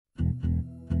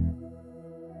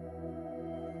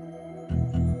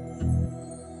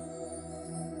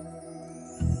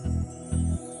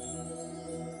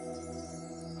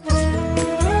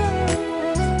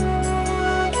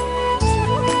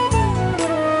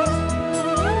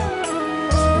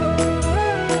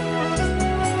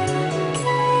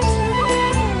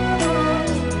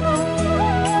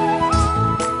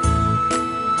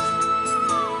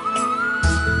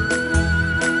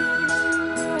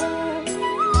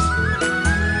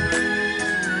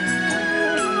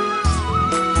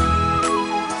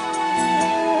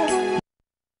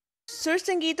सुर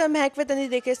संगीत और महक वतन ਦੀ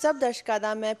ਦੇਖੇ ਸਭ ਦਰਸ਼ਕਾਂ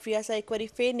ਦਾ ਮੈਂ ਪ੍ਰਿਆ ਸਾ ਇੱਕ ਵਾਰੀ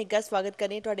ਫੇਰ ਨਿੱਘਾ ਸਵਾਗਤ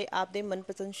ਕਰਨੀ ਤੁਹਾਡੇ ਆਪ ਦੇ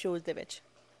ਮਨਪਸੰਦ ਸ਼ੋਜ਼ ਦੇ ਵਿੱਚ।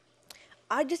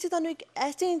 ਅੱਜ ਅਸੀਂ ਤੁਹਾਨੂੰ ਇੱਕ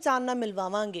ਐਸੇ ਇਨਸਾਨ ਨਾਲ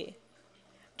ਮਿਲਵਾਵਾਂਗੇ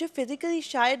ਜੋ ਫਿਜ਼ੀਕਲੀ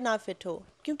ਸ਼ਾਇਦ ਨਾ ਫਿਟ ਹੋ,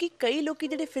 ਕਿਉਂਕਿ ਕਈ ਲੋਕੀ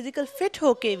ਜਿਹੜੇ ਫਿਜ਼ੀਕਲ ਫਿਟ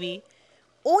ਹੋ ਕੇ ਵੀ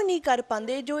ਉਹ ਨਹੀਂ ਕਰ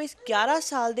ਪਾਉਂਦੇ ਜੋ ਇਸ 11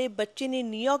 ਸਾਲ ਦੇ ਬੱਚੇ ਨੇ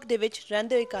ਨਿਊਯਾਰਕ ਦੇ ਵਿੱਚ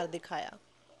ਰਹਿੰਦੇ ਹੋਏ ਕਰ ਦਿਖਾਇਆ।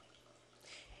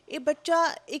 ਇਹ ਬੱਚਾ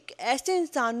ਇੱਕ ਐਸੇ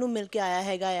ਇਨਸਾਨ ਨੂੰ ਮਿਲ ਕੇ ਆਇਆ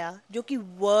ਹੈਗਾ ਆ ਜੋ ਕਿ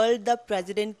ਵਰਲਡ ਦਾ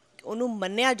ਪ੍ਰੈਜ਼ੀਡੈਂਟ ਉਹਨੂੰ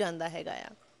ਮੰਨਿਆ ਜਾਂਦਾ ਹੈਗਾ ਆ।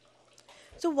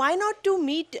 So why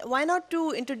not to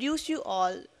introduce you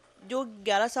all ਜੋ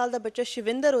 11 ਸਾਲ ਦਾ ਬੱਚਾ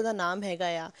ਸ਼ਿਵਿੰਦਰ ਉਹਦਾ ਨਾਮ ਹੈਗਾ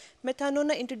ਆ। ਮੈਂ ਤੁਹਾਨੂੰ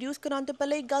ਨਾ ਇੰਟਰੋਡਿਊਸ ਕਰਾਉਣ ਤੋਂ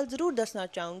ਪਹਿਲਾਂ ਇੱਕ ਗੱਲ ਜ਼ਰੂਰ ਦੱਸਣਾ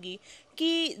ਚਾਹੂੰਗੀ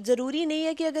ਕਿ ਜ਼ਰੂਰੀ ਨਹੀਂ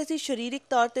ਹੈ ਕਿ ਅਗਰ ਅਸੀਂ ਸਰੀਰਕ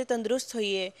ਤੌਰ 'ਤੇ ਤੰਦਰੁਸਤ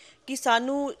ਹੋਈਏ ਕਿ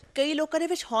ਸਾਨੂੰ ਕਈ ਲੋਕਾਂ ਦੇ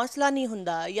ਵਿੱਚ ਹੌਸਲਾ ਨਹੀਂ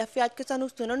ਹੁੰਦਾ ਜਾਂ ਫਿਰ ਅੱਜ ਕੱਲ੍ਹ ਸਾਨੂੰ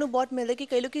ਸੁਣਨ ਨੂੰ ਬਹੁਤ ਮਿਲਦਾ ਕਿ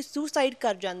ਕਈ ਲੋਕੀ ਸੁਸਾਈਡ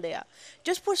ਕਰ ਜਾਂਦੇ ਆ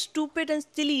just for stupid and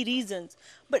silly reasons.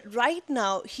 But right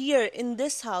now here in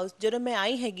this house ਜਦੋਂ ਮੈਂ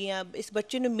ਆਈ ਹੈਗੀ ਆ ਇਸ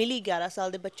ਬੱਚੇ ਨੂੰ ਮਿਲੀ 11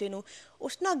 ਸਾਲ ਦੇ ਬੱਚੇ ਨੂੰ,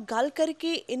 ਉਸ ਨਾਲ ਗੱਲ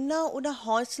ਕਰਕੇ ਇੰਨਾ ਉਹਦਾ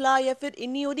ਹੌਸਲਾ ਜਾਂ ਫਿਰ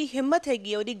ਇੰਨੀ ਉਹਦੀ ਹਿੰਮਤ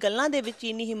ਹੈਗੀ ਆ, ਉਹਦੀ ਗੱਲਾਂ ਦੇ ਵਿੱਚ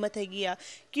ਇੰਨੀ ਹਿੰਮਤ ਹੈਗੀ ਆ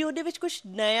ਕਿ ਉਹਦੇ ਵਿੱਚ ਕੁਛ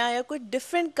ਨਇਆ ਜਾਂ ਕੁਝ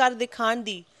ਡਿਫਰੈਂਟ ਕਰ ਦਿਖਾਉਣ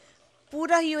ਦੀ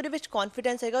ਪੂਰਾ ਹੀ ਉਹਦੇ ਵਿੱਚ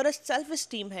ਕੌਨਫੀਡੈਂਸ ਹੈਗਾ, ਉਹਦਾ ਸੈਲਫ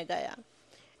ਸਟੀਮ ਹੈਗਾ ਆ।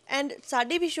 ਐਂਡ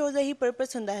ਸਾਡੇ ਵੀ ਸ਼ੋਅ ਦਾ ਇਹੀ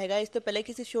ਪਰਪਸ ਹੁੰਦਾ ਹੈਗਾ। ਇਸ ਤੋਂ ਪਹਿਲੇ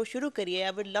ਕਿਸੇ ਸ਼ੋਅ ਸ਼ੁਰੂ ਕਰੀਏ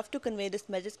ਆਈ wood love to convey this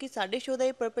message ਕਿ ਸਾਡੇ ਸ਼ੋਅ ਦਾ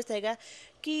ਇਹ ਪਰਪਸ ਹੈਗਾ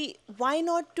ਕਿ why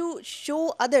not to show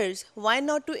others, why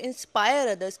not to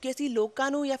inspire others, ਕਿ ਅਸੀਂ ਲੋਕਾਂ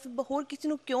ਨੂੰ ਜਾਂ ਫਿਰ ਹੋਰ ਕਿਸੇ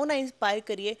ਨੂੰ ਕਿਉਂ ਨਾ ਇੰਸਪਾਇਰ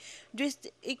ਕਰੀਏ ਜੋ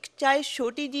ਇੱਕ ਚਾਹੇ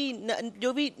ਛੋਟੀ ਜੀ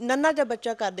ਜੋ ਵੀ ਨੰਨਾ ਜਿਹਾ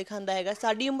ਬੱਚਾ ਕਰ ਦਿਖਾਉਂਦਾ ਹੈਗਾ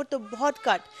ਸਾਡੀ ਉਮਰ ਤੋਂ ਬਹੁਤ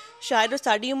ਘੱਟ, ਸ਼ਾਇਦ ਉਹ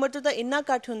ਸਾਡੀ ਉਮਰ ਤੋਂ ਤਾਂ ਇੰਨਾ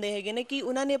ਘੱਟ ਹੁੰਦੇ ਹੈਗੇ ਨੇ ਕਿ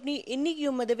ਉਹਨਾਂ ਨੇ ਆਪਣੀ ਇੰਨੀ ਕੀ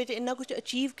ਉਮਰ ਦੇ ਵਿੱਚ ਇੰਨਾ ਕੁਝ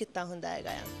ਅਚੀਵ ਕੀਤਾ ਹੁੰਦਾ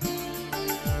ਹੈਗਾ ਆ।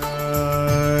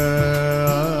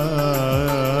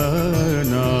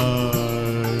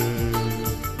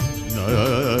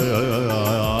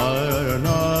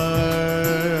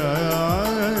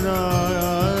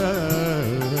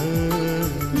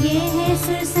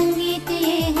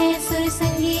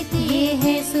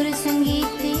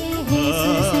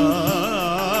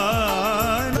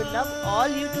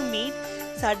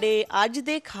 ਸਾਡੇ ਅੱਜ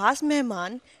ਦੇ ਖਾਸ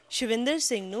ਮਹਿਮਾਨ ਸ਼ਿਵਿੰਦਰ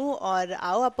ਸਿੰਘ ਨੂੰ, ਔਰ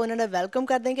ਆਓ ਆਪਾਂ ਉਹਨਾਂ ਦਾ ਵੈਲਕਮ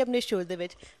ਕਰ ਦਾਂਗੇ ਆਪਣੇ ਸ਼ੋਅ ਦੇ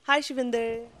ਵਿੱਚ। High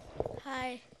Shivinder.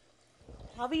 High.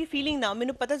 How are you feeling ਨਾਓ?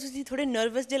 ਮੈਨੂੰ ਪਤਾ ਤੁਸੀਂ ਥੋੜੇ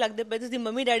ਨਰਵਸ ਜਿਹੇ ਲੱਗਦੇ ਪਏ, ਤੁਸੀਂ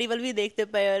ਮੰਮੀ ਡੈਡੀ ਵੱਲ ਵੀ ਦੇਖਦੇ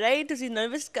ਪਏ ਹੋ ਰਾਈਟ? ਤੁਸੀਂ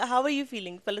nervous, how are you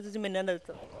feeling ਪਹਿਲਾਂ ਤੁਸੀਂ ਮੈਨੂੰ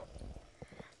ਦੱਸੋ।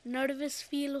 ਨਰਵਸ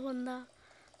ਫੀਲ ਹੁੰਦਾ,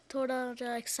 ਥੋੜਾ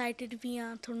ਜਿਹਾ ਐਕਸਾਈਟਿਡ ਵੀ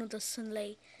ਹਾਂ ਤੁਹਾਨੂੰ ਦੱਸਣ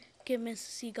ਲਈ ਕਿ ਮੈਂ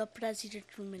ਸੀਗਾ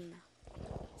ਪ੍ਰੈਜ਼ੀਡੈਂਟ ਨੂੰ ਮਿਲਣਾ।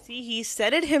 See, he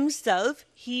said it himself.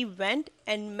 He went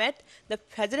and met the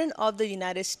President of the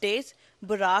United States,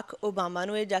 Barack Obama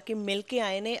ਨੂੰ ਇਹ ਜਾ ਕੇ ਮਿਲ ਕੇ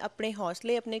ਆਏ ਨੇ ਆਪਣੇ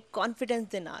ਹੌਸਲੇ ਆਪਣੇ ਕੌਨਫੀਡੈਂਸ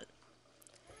ਦੇ ਨਾਲ।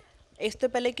 ਇਸ ਤੋਂ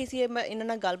ਪਹਿਲੇ ਕਿ ਅਸੀਂ ਇਹਨਾਂ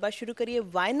ਨਾਲ ਗੱਲਬਾਤ ਸ਼ੁਰੂ ਕਰੀਏ,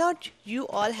 why not you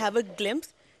all have a ਗਲਿੰਪਸ,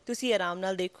 ਤੁਸੀਂ ਆਰਾਮ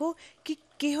ਨਾਲ ਦੇਖੋ ਕਿ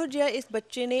ਕਿਹੋ ਜਿਹਾ ਇਸ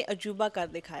ਬੱਚੇ ਨੇ ਅਜੂਬਾ ਕਰ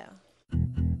ਦਿਖਾਇਆ।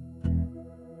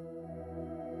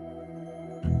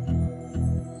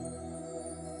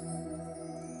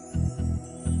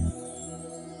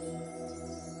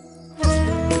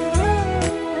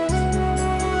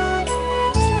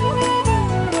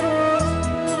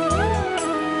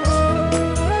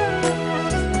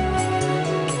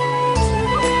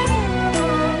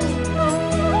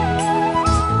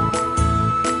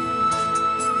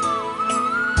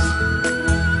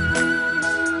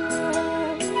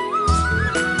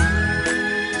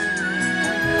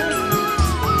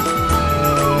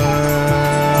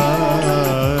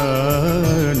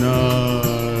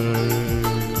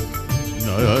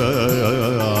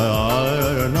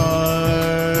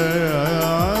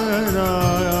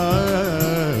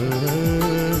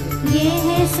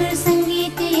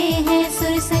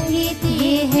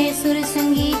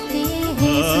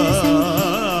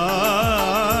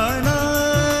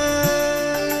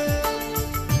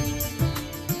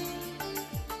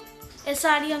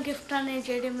 ਸਾਰੀਆਂ ਗਿਫਟਾਂ ਨੇ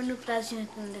ਜਿਹੜੇ ਮੈਨੂੰ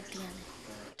ਪ੍ਰੈਜ਼ੀਡੈਂਟ ਨੇ ਦਿੱਤੀਆਂ ਨੇ।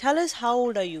 Tell us, how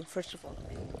old are you, first of all?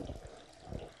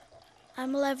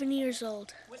 I'm 11 years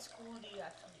old. Which school do you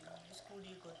actually go? Which school do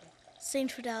you go to?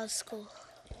 St. Fidel's School.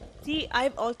 See,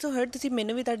 I've also heard ਤੁਸੀਂ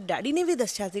ਮੈਨੂੰ ਵੀ ਤੁਹਾਡੇ daddy ਨੇ ਵੀ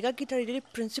ਦੱਸਿਆ ਸੀਗਾ ਕਿ ਤੁਹਾਡੇ ਜਿਹੜੇ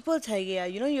principals ਹੈਗੇ ਆ,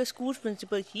 you know your school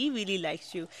principal, he really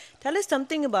likes you. Tile us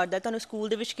something about that, ਤੁਹਾਨੂੰ ਸਕੂਲ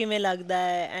ਦੇ ਵਿੱਚ ਕਿਵੇਂ ਲੱਗਦਾ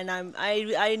ਹੈ? And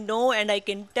I no and I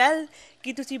can tell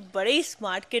ਕਿ ਤੁਸੀਂ ਬੜੇ ਹੀ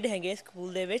ਸਮਾਰਟ ਕਿਡ ਹੈਗੇ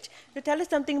ਸਕੂਲ ਦੇ ਵਿੱਚ। ਤੇ ਟੈਲ ਅਸ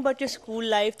something about your school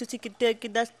life, ਤੁਸੀਂ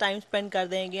ਕਿੱਦਾਂ ਟਾਈਮ ਸਪੈਂਡ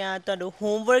ਕਰਦੇ ਹੈਗੇ ਆ, ਤੁਹਾਨੂੰ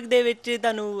ਹੋਮਵਰਕ ਦੇ ਵਿੱਚ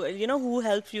ਤੁਹਾਨੂੰ you know who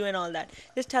helps you and all that,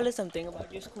 just tile us something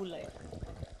about your school life.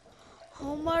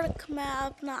 Homework मैं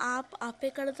अपना आपे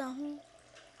करता हूँ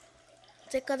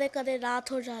ਤੇ ਕਦੇ ਕਦੇ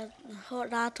ਰਾਤ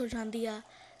ਹੋ ਜਾਂਦੀ ਆ,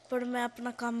 ਪਰ ਮੈਂ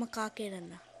ਆਪਣਾ ਕੰਮ ਮੁਕਾ ਕੇ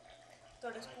ਰਹਿੰਦਾ।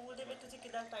 ਤੁਹਾਡੇ ਸਕੂਲ ਦੇ ਵਿੱਚ ਤੁਸੀਂ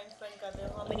ਕਿੱਦਾਂ ਟਾਈਮ ਸਪੈਂਡ ਕਰਦੇ ਹੋ?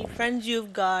 How many friends you have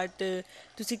Gat?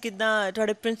 ਤੁਸੀਂ ਕਿੱਦਾਂ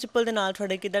ਤੁਹਾਡੇ ਪ੍ਰਿੰਸੀਪਲ ਦੇ ਨਾਲ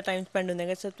ਤੁਹਾਡੇ ਕਿੱਦਾਂ ਟਾਈਮ ਸਪੈਂਡ ਹੁੰਦੇ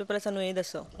ਹੈਗੇ? ਸਭ ਤੋਂ ਪਹਿਲਾਂ ਸਾਨੂੰ ਇਹ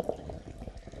ਦੱਸੋ।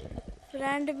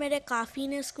 ਫਰੈਂਡ ਮੇਰੇ ਕਾਫੀ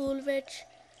ਨੇ ਸਕੂਲ ਵਿੱਚ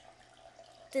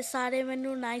ਤੇ ਸਾਰੇ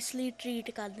ਮੈਨੂੰ ਨਾਈਸਲੀ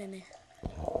ਟਰੀਟ ਕਰਦੇ ਨੇ।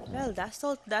 Well,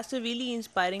 that's a really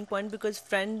inspiring point because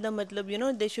friend the matlab,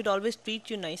 they should always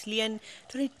treat you nicely. And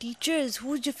today teachers,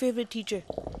 who's your favorite teacher?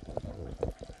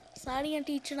 ਸਾਰੀਆਂ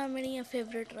ਟੀਚਰਾਂ ਮੇਰੀਆਂ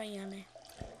ਫੇਵਰੇਟ ਰਹੀਆਂ ਨੇ।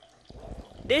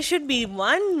 There should be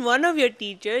one of your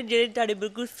teacher ਜਿਹੜੇ ਤੁਹਾਡੇ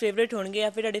ਬਿਲਕੁਲ favorite ਹੋਣਗੇ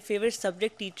ਜਾਂ ਫਿਰ ਤੁਹਾਡੇ favorite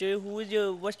subject teacher.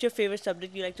 What's your favorite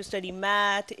subject you like to study?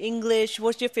 Math, English,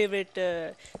 what's your favorite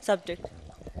subject?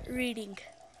 Reading.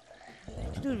 You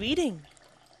like to do reading.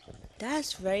 That's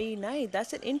very nice.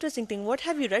 That's an interesting thing. What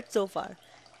have you read so far?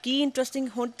 Ki interesting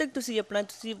ਹੁਣ ਤੱਕ ਤੁਸੀਂ ਆਪਣਾ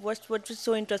ਤੁਸੀਂ what was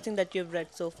so interesting that you've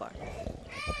read so far?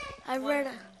 I've read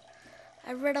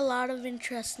I've read a lot of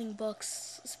interesting books,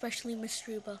 especially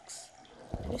mystery books.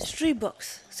 Mystery books.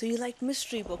 So you like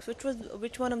mystery books.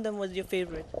 Which one of them was your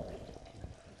favorite?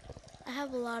 I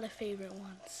have a lot of favorite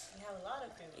ones. You have a lot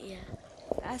of favorites. Yeah.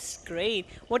 That's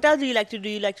great. What else do you like to do?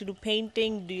 You like to do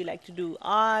painting? Do you like to do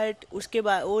art? उसके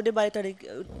बाद ਉਹਦੇ ਬਾਰੇ ਤੁਹਾਡੇ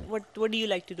what do you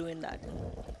like to do in that?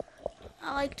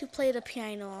 I like to play the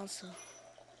piano also.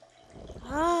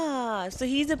 Ah,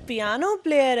 so he's a piano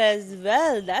player as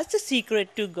well. That's the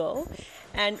secret to go.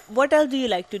 And what else do you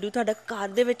like to do? ਤੁਹਾਡਾ ਘਰ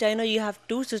ਦੇ ਵਿੱਚ I know you have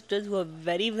two sisters who are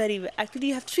very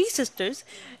actually you have three sisters,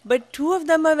 but two of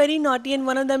them are very naughty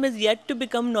and one of them is yet to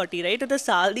become naughty, right? ਉਹ ਤਾਂ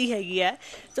ਸਾਲ ਦੀ ਹੈਗੀ ਹੈ.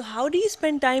 So how do you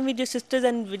spend time with your sisters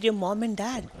and with your mom and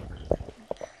dad?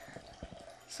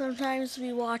 Sometimes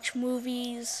we watch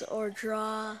movies or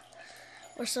draw,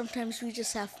 or sometimes we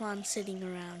just have fun sitting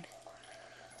around.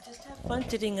 Just have fun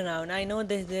sitting around. I know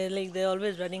they're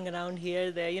always running around here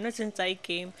there. Since I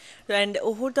came, and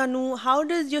ਉਹ ਤੁਹਾਨੂੰ how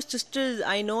does your sisters?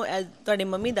 I know as ਤੁਹਾਡੇ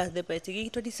mummy ਦੱਸਦੇ ਪਏ ਸੀ ਕਿ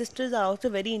ਤੁਹਾਡੀ sisters are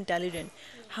also very intelligent.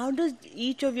 How does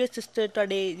each of your sister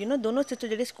ਤੁਹਾਡੇ ਦੋਨੋਂ sister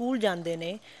ਜਿਹੜੇ ਸਕੂਲ ਜਾਂਦੇ ਨੇ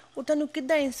ਉਹ ਤੁਹਾਨੂੰ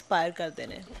ਕਿੱਦਾਂ inspire ਕਰਦੇ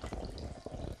ਨੇ?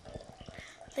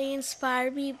 They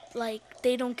inspire me, like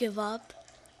they don't give up,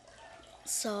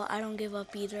 so I don't give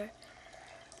up either.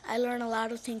 I learn a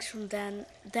lot of things from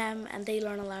them and they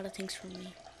learn a lot of things from me.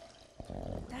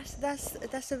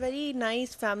 That's a very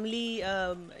nice family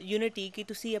unity ਕਿ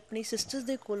ਤੁਸੀਂ ਆਪਣੀ sisters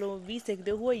ਦੇ ਕੋਲੋਂ ਵੀ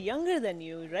ਸਿੱਖਦੇ ਹੋ who are younger than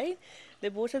you, right?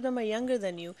 They both of them are younger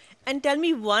than you. And tell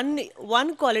me one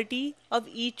quality of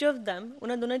each of them.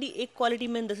 ਉਹਨਾਂ ਦੋਨਾਂ ਦੀ ਇੱਕ quality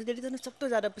ਮੈਨੂੰ ਦੱਸੋ ਜਿਹੜੀ ਤੁਹਾਨੂੰ ਸਭ ਤੋਂ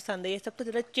ਜ਼ਿਆਦਾ ਪਸੰਦ ਹੈ ਸਭ ਤੋਂ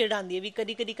ਜ਼ਿਆਦਾ ਚਿੜ ਆਉਂਦੀ ਹੈ ਵੀ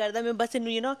ਕਦੀ ਕਦੀ ਕਰਦਾ ਮੈਂ ਬਸ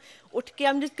ਇਹਨੂੰ ਉੱਠ ਕੇ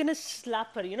I'm just gonna slap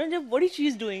her, what is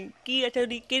she doing? ਕੀ ਅੱਛਾ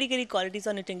ਉਹਦੀ ਕਿਹੜੀ quality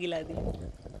ਤੁਹਾਨੂੰ ਚੰਗੀ ਲੱਗਦੀ ਹੈ?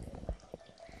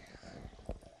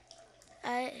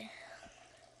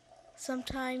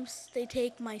 Sometimes they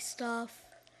take my stuff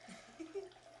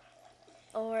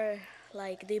or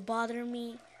like they bother me.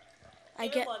 I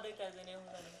get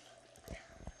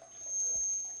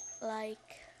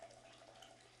like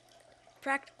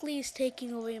practically is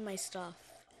taking away my stuff.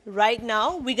 Right now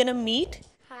we're gonna meet.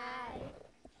 Hi,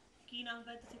 ਕੀ ਨਾਮ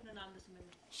ਹੈ ਤੁਸੀਂ ਆਪਣਾ ਨਾਮ ਦੱਸੋ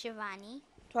ਮੈਨੂੰ? Shivani.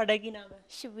 ਤੁਹਾਡਾ ਕੀ ਨਾਮ ਹੈ?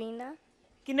 Shivinder.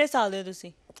 ਕਿੰਨੇ ਸਾਲ ਦੇ ਹੋ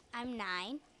ਤੁਸੀਂ? I'm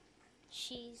 9.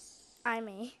 She's.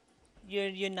 I'm 8.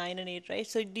 You're 9 and 8, right?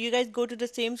 So do you guys go to the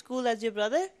same school as your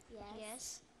brother? Yes.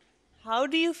 How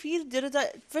do you feel?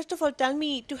 First of all, tell me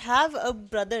to have a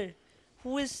brother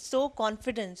who is so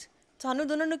confident. ਤੁਹਾਨੂੰ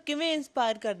ਦੋਨਾਂ ਨੂੰ ਕਿਵੇਂ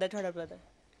inspire ਕਰਦਾ ਤੁਹਾਡਾ brother?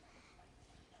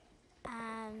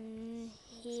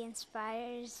 He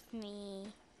inspires me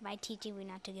by teaching me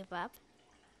not to give up.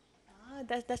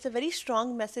 That's a very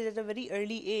strong message at a very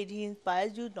early age. He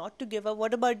inspires you not to give up.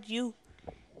 What about you?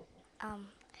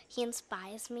 He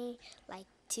inspires me like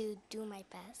to do my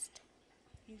best.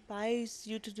 He inspires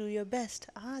you to do your best.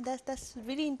 That's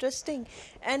really interesting.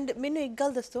 And ਮੈਨੂੰ ਇੱਕ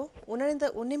ਗੱਲ ਦੱਸੋ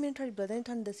ਉਹਨੇ ਮੈਨੂੰ ਤੁਹਾਡੇ brother ਨੇ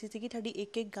ਤੁਹਾਨੂੰ ਦੱਸੀ ਸੀ ਕਿ ਤੁਹਾਡੀ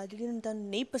ਇੱਕ ਗੱਲ ਜਿਹੜੀ ਉਹਨੂੰ ਤੁਹਾਨੂੰ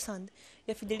ਨਹੀਂ ਪਸੰਦ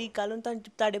ਜਾਂ ਫਿਰ ਜਿਹੜੀ ਗੱਲ ਉਹਨੂੰ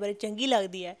ਤੁਹਾਡੇ ਬਾਰੇ ਚੰਗੀ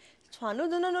ਲੱਗਦੀ ਹੈ ਤੁਹਾਨੂੰ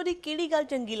ਦੋਨਾਂ ਨੂੰ ਉਹਦੀ ਕਿਹੜੀ ਗੱਲ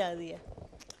ਚੰਗੀ ਲੱਗਦੀ ਹੈ?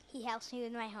 He helps me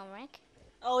with my homework.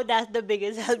 Oh, that's the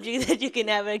biggest help that you can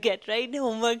ever get, right?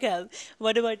 Homework help.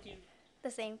 What about you?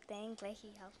 The same thing, like he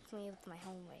helps me with my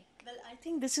homework. Well, I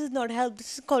think this is not help. This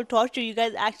is called torture. You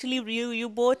guys actually, you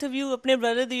both of you, apne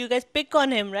brother, you guys pick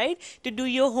on him, right? To do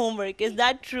your homework. Is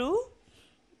that true?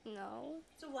 No.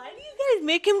 So why do you guys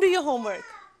make him do your homework?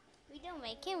 We don't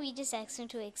make it. We just ask him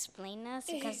to explain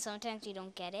us because sometimes we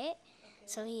don't get it.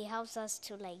 So he helps us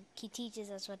to he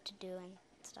teaches us what to do and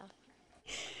stuff.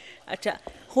 Acha,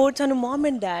 ਹੋਰ ਤੁਹਾਨੂੰ mom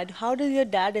and dad, how does your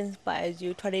dad inspires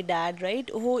you? ਤੁਹਾਡੇ dad, right?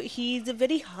 He's a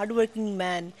very hardworking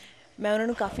man. ਮੈਂ ਉਹਨਾਂ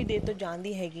ਨੂੰ ਕਾਫੀ ਦੇਰ ਤੋਂ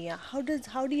ਜਾਣਦੀ ਹੈਗੀ ਆ. How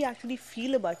do you actually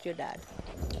feel about your dad?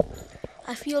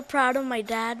 I feel proud of my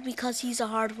dad because he's a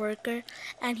hard worker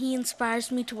and he inspires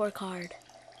me to work hard.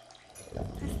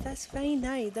 That's very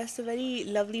nice. That's a very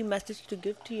lovely message to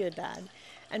give to your dad.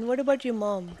 And what about your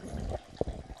mom?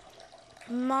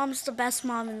 Mom's the best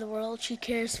mom in the world. She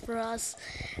cares for us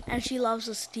and she loves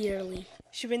us dearly.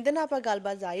 Shivinder ਨਾਲ ਆਪਾਂ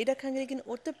ਗੱਲਬਾਤ ਜਾਰੀ ਰੱਖਾਂਗੇ, ਲੇਕਿਨ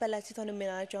ਉਹ ਤੋਂ ਪਹਿਲਾਂ ਅਸੀਂ ਤੁਹਾਨੂੰ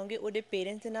ਮਿਲਾਉਣਾ ਚਾਹਾਂਗੇ ਉਹਦੇ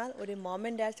ਪੇਰੈਂਟਸ ਦੇ ਨਾਲ। ਉਹਦੇ ਮਮ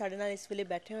ਐਂਡ ਡੈਡ ਸਾਡੇ ਨਾਲ ਇਸ ਵੇਲੇ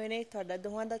ਬੈਠੇ ਹੋਏ ਨੇ। ਤੁਹਾਡਾ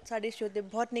ਦੋਵਾਂ ਦਾ ਸਾਡੇ ਸ਼ੋਅ 'ਤੇ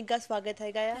ਬਹੁਤ ਨਿੱਘਾ ਸਵਾਗਤ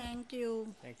ਹੈਗਾ ਆ। Thank you.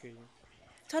 ਥੈਂਕ ਯੂ ਜੀ।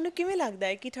 ਤੁਹਾਨੂੰ ਕਿਵੇਂ ਲੱਗਦਾ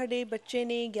ਹੈ ਕਿ ਤੁਹਾਡੇ ਬੱਚੇ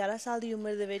ਨੇ 11 ਸਾਲ ਦੀ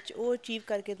ਉਮਰ ਦੇ ਵਿੱਚ ਉਹ ਅਚੀਵ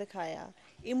ਕਰਕੇ ਦਿਖਾਇਆ?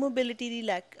 ਇਮੋਬਿਲਿਟੀ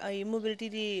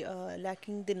ਦੀ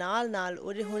ਲੈਕਿੰਗ ਦੇ ਨਾਲ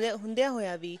ਉਹਦੇ ਹੁੰਦਿਆਂ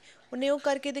ਹੋਇਆ ਵੀ ਉਹਨੇ ਉਹ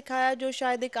ਕਰਕੇ ਦਿਖਾਇਆ ਜੋ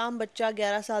ਸ਼ਾਇਦ ਇੱਕ ਆਮ ਬੱਚਾ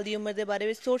 11 ਸਾਲ ਦੀ ਉਮਰ ਦੇ ਬਾਰੇ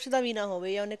ਵਿੱਚ ਸੋਚਦਾ ਵੀ ਨਾ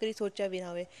ਹੋਵੇ ਜਾਂ ਉਹਨੇ ਕਦੀ ਸੋਚਿਆ ਵੀ ਨਾ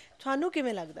ਹੋਵੇ। ਤੁਹਾਨੂੰ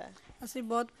ਕਿਵੇਂ ਲੱਗਦਾ ਹੈ? ਅਸੀਂ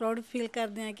ਬਹੁਤ ਪ੍ਰਾਊਡ ਫੀਲ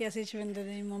ਕਰਦੇ ਹਾਂ ਕਿ ਅਸੀਂ ਸ਼ਿਵਿੰਦਰ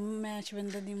ਦੀ ਮੰਮਾ, ਮੈਂ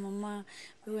ਸ਼ਿਵਿੰਦਰ ਦੀ ਮੰਮਾ,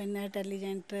 ਉਹ ਇੰਨਾ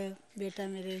ਇੰਟੈਲੀਜੈਂਟ ਬੇਟਾ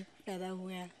ਮੇਰੇ ਪੈਦਾ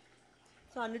ਹੋਇਆ।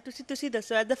 ਸਾਨੂੰ ਤੁਸੀਂ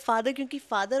ਦੱਸੋ ਐਜ਼ ਅ ਫਾਦਰ, ਕਿਉਂਕਿ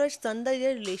ਫਾਦਰ ਔਰ ਸਨ ਦਾ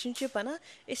ਜਿਹੜਾ ਰਿਲੇਸ਼ਨਸ਼ਿਪ ਆ ਨਾ,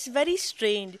 ਇਟਸ ਵੈਰੀ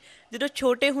ਸਟਰੇਂਜ। ਜਦੋਂ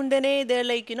ਛੋਟੇ ਹੁੰਦੇ ਨੇ they are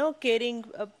like caring,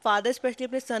 father specially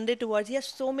ਆਪਣੇ ਸਨ ਦੇ ਟੂਵਰਡਸ ਹੀ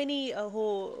ਸੋ ਮੈਨੀ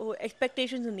ਉਹ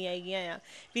ਐਕਸਪੈਕਟੇਸ਼ਨਸ ਹੁੰਦੀਆਂ ਹੈਗੀਆਂ ਆ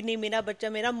ਵੀ ਨਹੀਂ ਮੇਰਾ ਬੱਚਾ,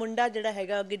 ਮੇਰਾ ਮੁੰਡਾ ਜਿਹੜਾ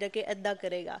ਹੈਗਾ ਅੱਗੇ ਜਾ ਕੇ ਇੱਦਾਂ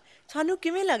ਕਰੇਗਾ। ਸਾਨੂੰ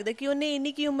ਕਿਵੇਂ ਲੱਗਦਾ ਕਿ ਉਹਨੇ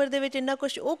ਇੰਨੀ ਕੀ ਉਮਰ ਦੇ ਵਿੱਚ ਇੰਨਾ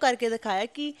ਕੁਛ ਉਹ ਕਰਕੇ ਦਿਖਾਇਆ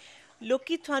ਕਿ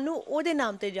ਲੋਕੀ ਤੁਹਾਨੂੰ ਉਹਦੇ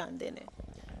ਨਾਮ 'ਤੇ ਜਾਣਦੇ ਨੇ?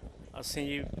 ਅਸੀਂ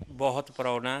ਜੀ ਬਹੁਤ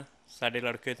ਪ੍ਰਾਊਡ ਹਾਂ ਸਾਡੇ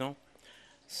ਲੜਕੇ ਤੋਂ।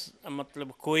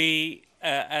 ਮਤਲਬ ਕੋਈ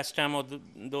ਇਸ ਟਾਈਮ ਉਹ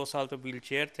 2 ਸਾਲ ਤੋਂ ਵੀਲ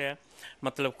ਚੇਅਰ 'ਤੇ ਹੈ।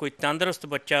 ਮਤਲਬ ਕੋਈ ਤੰਦਰੁਸਤ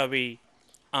ਬੱਚਾ ਵੀ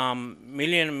ਆਮ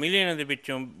ਮਿਲੀਅਨ ਦੇ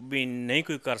ਵਿੱਚੋਂ ਵੀ ਨਹੀਂ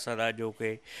ਕੋਈ ਕਰ ਸਕਦਾ ਜੋ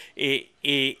ਕਿ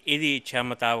ਇਹਦੀ ਇੱਛਾ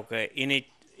ਮੁਤਾਬਕ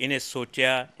ਇਹਨੇ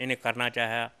ਸੋਚਿਆ, ਇਹਨੇ ਕਰਨਾ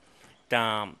ਚਾਹਿਆ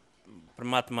ਤਾਂ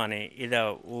ਪਰਮਾਤਮਾ ਨੇ ਇਹਦਾ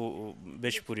ਉਹ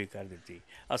ਵਿਸ਼ ਪੂਰੀ ਕਰ ਦਿੱਤੀ।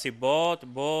 ਅਸੀਂ ਬਹੁਤ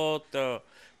ਬਹੁਤ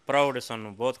ਪ੍ਰਾਊਡ,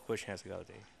 ਸਾਨੂੰ ਬਹੁਤ ਖੁਸ਼ ਹਾਂ ਇਸ ਗੱਲ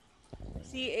 'ਤੇ।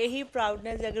 ਸੀ ਇਹੀ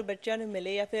ਪ੍ਰਾਊਡਨੈਸ ਅਗਰ ਬੱਚਿਆਂ ਨੂੰ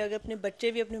ਮਿਲੇ ਜਾਂ ਫਿਰ ਅਗਰ ਆਪਣੇ ਬੱਚੇ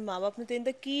ਵੀ ਆਪਣੇ ਮਾਂ ਬਾਪ ਨੂੰ ਦੇਣ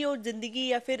ਤਾਂ ਕੀ ਉਹ ਜ਼ਿੰਦਗੀ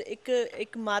ਜਾਂ ਫਿਰ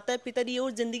ਇੱਕ ਮਾਤਾ ਪਿਤਾ ਦੀ ਉਹ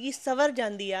ਜ਼ਿੰਦਗੀ ਸਵਰ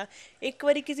ਜਾਂਦੀ ਆ ਇੱਕ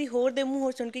ਵਾਰੀ ਕਿਸੇ ਹੋਰ ਦੇ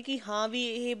ਮੂੰਹੋਂ ਸੁਣ ਕੇ ਕਿ ਹਾਂ ਵੀ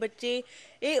ਇਹ ਬੱਚੇ,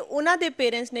 ਇਹ ਉਹਨਾਂ ਦੇ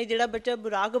ਪੇਰੈਂਟਸ ਨੇ ਜਿਹੜਾ ਬੱਚਾ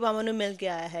ਬਰਾਕ ਓਬਾਮਾ ਨੂੰ ਮਿਲ ਕੇ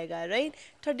ਆਇਆ ਹੈਗਾ, ਰਾਈਟ?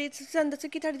 ਤੁਸੀਂ ਸਾਨੂੰ ਦੱਸੋ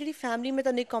ਕਿ ਤੁਹਾਡੀ ਜਿਹੜੀ ਫੈਮਿਲੀ, ਮੈਂ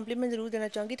ਤੁਹਾਨੂੰ ਇੱਕ ਕੰਪਲੀਮੈਂਟ ਜ਼ਰੂਰ ਦੇਣਾ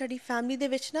ਚਾਹੂੰਗੀ, ਤੁਹਾਡੀ ਫੈਮਿਲੀ ਦੇ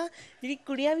ਵਿੱਚ ਨਾ ਜਿਹੜੀ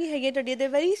ਕੁੜੀਆਂ ਵੀ ਹੈਗੀਆਂ ਤੁਹਾਡੀਆਂ, ਦੇ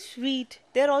very sweet,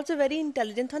 they are also very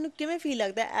intelligent. ਤੁਹਾਨੂੰ ਕਿਵੇਂ ਫੀਲ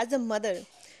ਲੱਗਦਾ ਐਜ਼ ਅ ਮਦਰ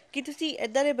ਕਿ ਤੁਸੀਂ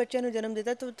ਇੱਦਾਂ ਦੇ ਬੱਚਿਆਂ ਨੂੰ ਜਨਮ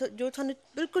ਦਿੱਤਾ ਜੋ ਤੁਹਾਨੂੰ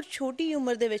ਬਿਲਕੁਲ ਛੋਟੀ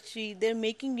ਉਮਰ ਦੇ ਵਿੱਚ ਹੀ they are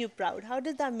making you proud? How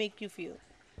does that make you feel?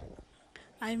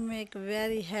 I make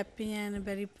very happy and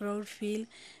very proud feel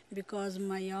because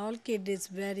my all kid is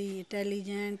very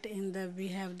intelligent. In the we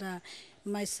have the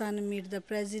my son meet the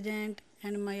president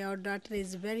and my our daughter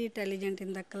is very intelligent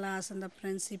in the class and the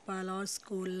principal or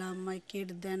school love my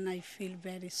kid. Then I feel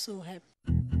very so happy.